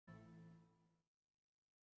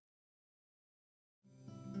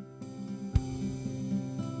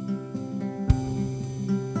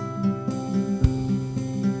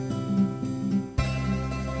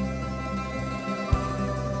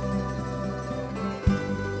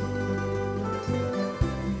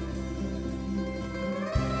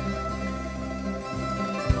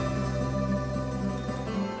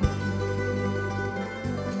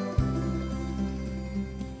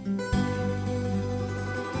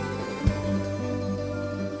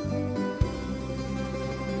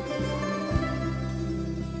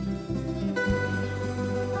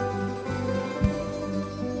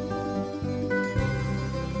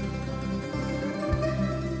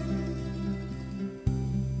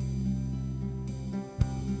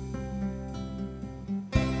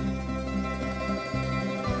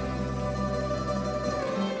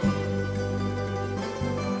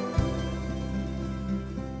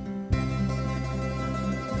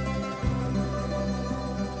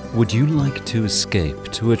Would you like to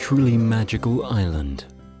escape to a truly magical island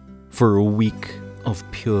for a week of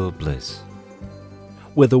pure bliss,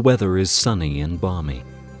 where the weather is sunny and balmy,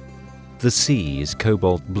 the sea is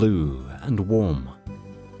cobalt blue and warm,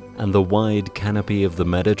 and the wide canopy of the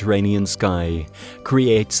Mediterranean sky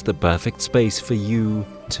creates the perfect space for you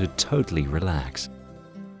to totally relax,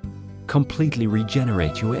 completely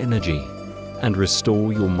regenerate your energy, and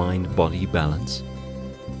restore your mind-body balance?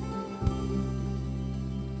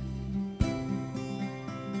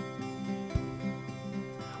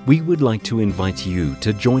 We would like to invite you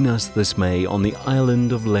to join us this May on the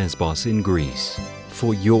island of Lesbos in Greece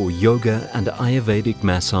for your yoga and Ayurvedic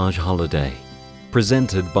massage holiday,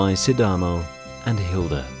 presented by Sidamo and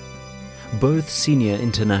Hilda, both senior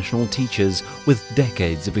international teachers with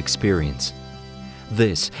decades of experience.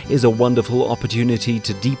 This is a wonderful opportunity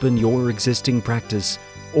to deepen your existing practice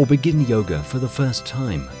or begin yoga for the first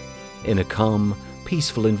time in a calm,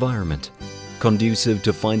 peaceful environment, conducive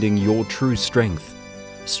to finding your true strength,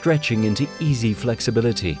 stretching into easy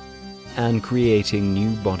flexibility, and creating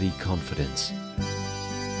new body confidence.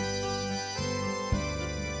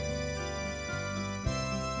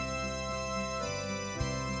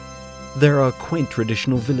 There are quaint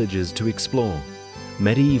traditional villages to explore,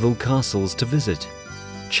 medieval castles to visit,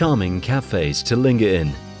 charming cafes to linger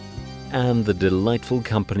in, and the delightful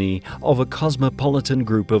company of a cosmopolitan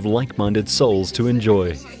group of like-minded souls to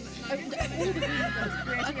enjoy.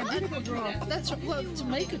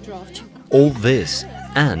 All this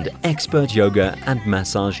and expert yoga and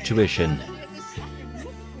massage tuition,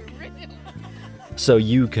 so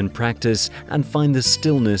you can practice and find the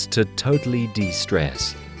stillness to totally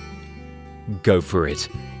de-stress. Go for it.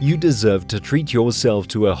 You deserve to treat yourself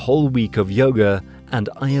to a whole week of yoga and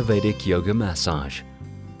Ayurvedic yoga massage.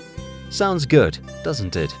 Sounds good,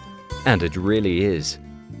 doesn't it? And it really is.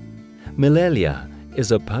 Milelja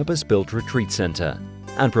is a purpose-built retreat center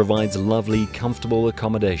and provides lovely, comfortable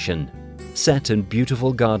accommodation, set in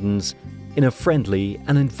beautiful gardens in a friendly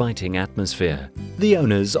and inviting atmosphere. The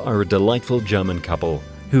owners are a delightful German couple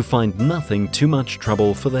who find nothing too much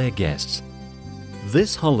trouble for their guests.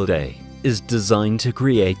 This holiday is designed to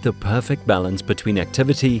create the perfect balance between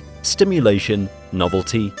activity, stimulation,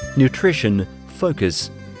 novelty, nutrition,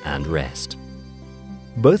 focus, and rest.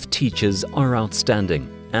 Both teachers are outstanding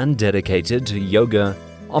and dedicated to yoga,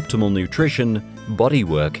 optimal nutrition,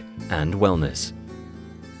 bodywork, and wellness.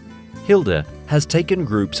 Hilda has taken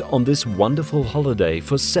groups on this wonderful holiday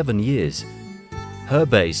for 7 years. Her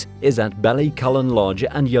base is at Ballycullen Lodge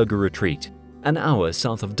and Yoga Retreat, an hour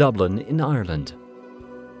south of Dublin in Ireland.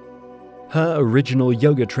 Her original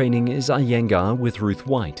yoga training is Iyengar with Ruth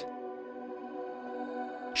White.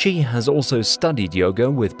 She has also studied yoga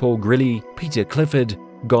with Paul Grilly, Peter Clifford,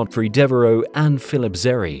 Godfrey Devereaux, and Philip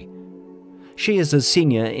Zeri. She is a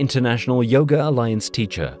senior International Yoga Alliance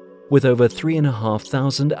teacher with over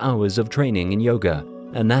 3,500 hours of training in yoga,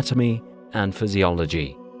 anatomy, and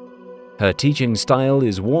physiology. Her teaching style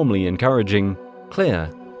is warmly encouraging,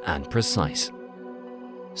 clear, and precise.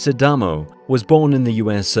 Sidamo was born in the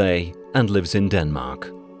USA and lives in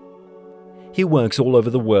Denmark. He works all over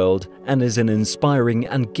the world and is an inspiring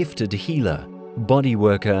and gifted healer, body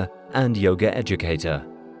worker, and yoga educator.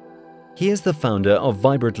 He is the founder of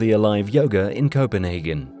Vibrantly Alive Yoga in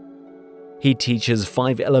Copenhagen. He teaches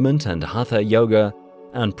 5-element and Hatha yoga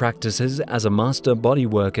and practices as a master body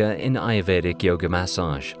worker in Ayurvedic yoga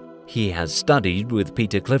massage. He has studied with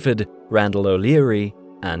Peter Clifford, Randall O'Leary,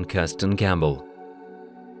 and Kirsten Campbell.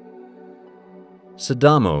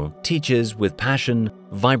 Sidamo teaches with passion,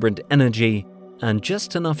 vibrant energy, and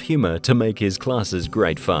just enough humor to make his classes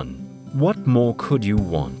great fun. What more could you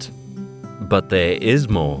want? But there is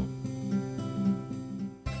more.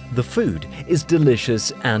 The food is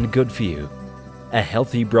delicious and good for you. A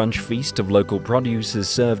healthy brunch feast of local produce is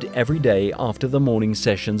served every day after the morning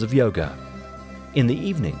sessions of yoga. In the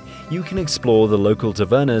evening, you can explore the local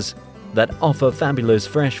tavernas that offer fabulous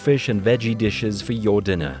fresh fish and veggie dishes for your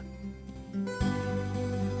dinner.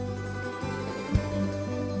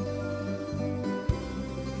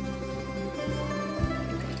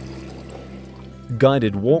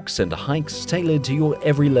 Guided walks and hikes tailored to your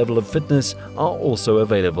every level of fitness are also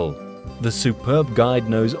available. The superb guide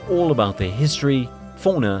knows all about the history,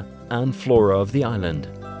 fauna, and flora of the island.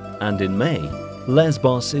 And in May,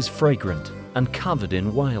 Lesbos is fragrant and covered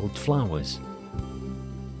in wild flowers.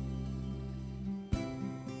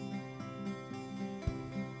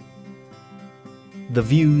 The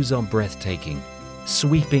views are breathtaking,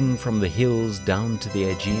 sweeping from the hills down to the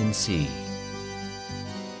Aegean Sea.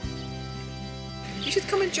 You should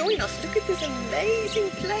come and join us. Look at this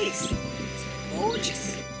amazing place. It's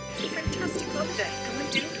gorgeous. a fantastic holiday. Come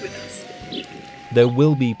and do it with us. There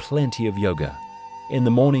will be plenty of yoga in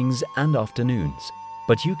the mornings and afternoons,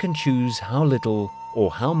 but you can choose how little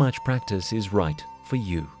or how much practice is right for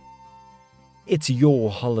you. It's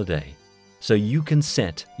your holiday, so you can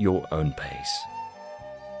set your own pace.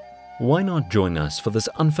 Why not join us for this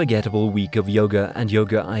unforgettable week of yoga and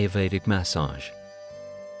yoga Ayurvedic massage?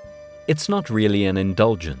 It's not really an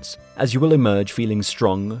indulgence, as you will emerge feeling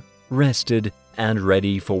strong, rested, and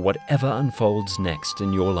ready for whatever unfolds next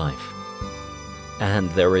in your life. And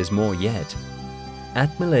there is more yet. At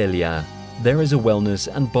Milelja, there is a wellness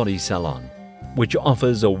and body salon, which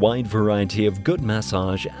offers a wide variety of good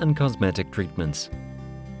massage and cosmetic treatments.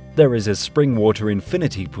 There is a spring water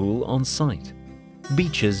infinity pool on site,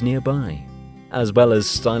 beaches nearby, as well as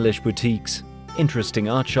stylish boutiques, interesting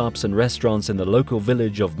art shops and restaurants in the local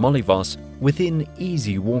village of Molivos within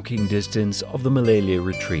easy walking distance of the Milelja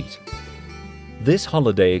retreat. This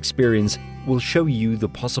holiday experience will show you the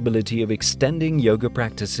possibility of extending yoga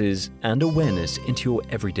practices and awareness into your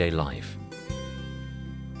everyday life.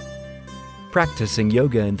 Practicing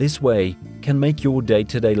yoga in this way can make your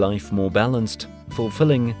day-to-day life more balanced,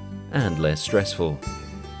 fulfilling, and less stressful.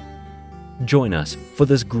 Join us for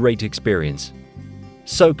this great experience.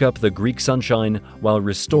 Soak up the Greek sunshine while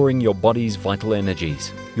restoring your body's vital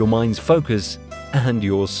energies, your mind's focus, and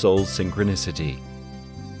your soul's synchronicity.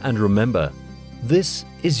 And remember, this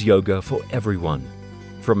is yoga for everyone,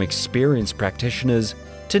 from experienced practitioners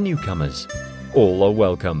to newcomers. All are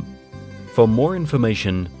welcome. For more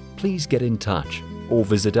information, please get in touch or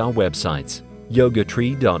visit our websites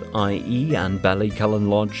yogatree.ie and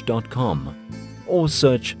ballycullenlodge.com, or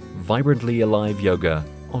search Vibrantly Alive Yoga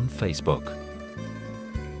on Facebook.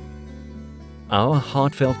 Our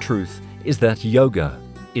heartfelt truth is that yoga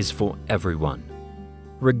is for everyone,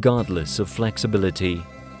 regardless of flexibility,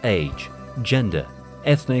 age, gender,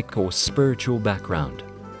 ethnic or spiritual background.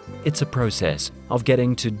 It's a process of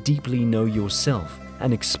getting to deeply know yourself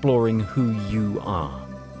and exploring who you are.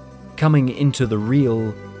 Coming into the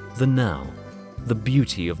real, the now, the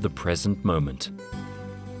beauty of the present moment.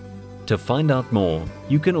 To find out more,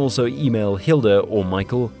 you can also email Hilda or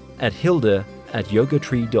Michael at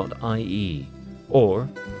hilda@yogatree.ie or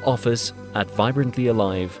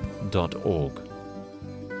office@vibrantlyalive.org.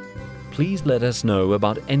 Please let us know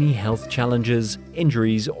about any health challenges,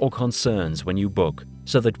 injuries, or concerns when you book,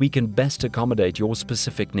 so that we can best accommodate your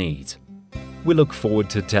specific needs. We look forward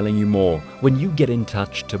to telling you more when you get in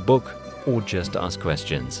touch to book or just ask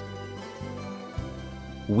questions.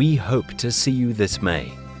 We hope to see you this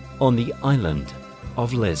May on the island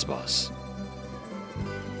of Lesbos.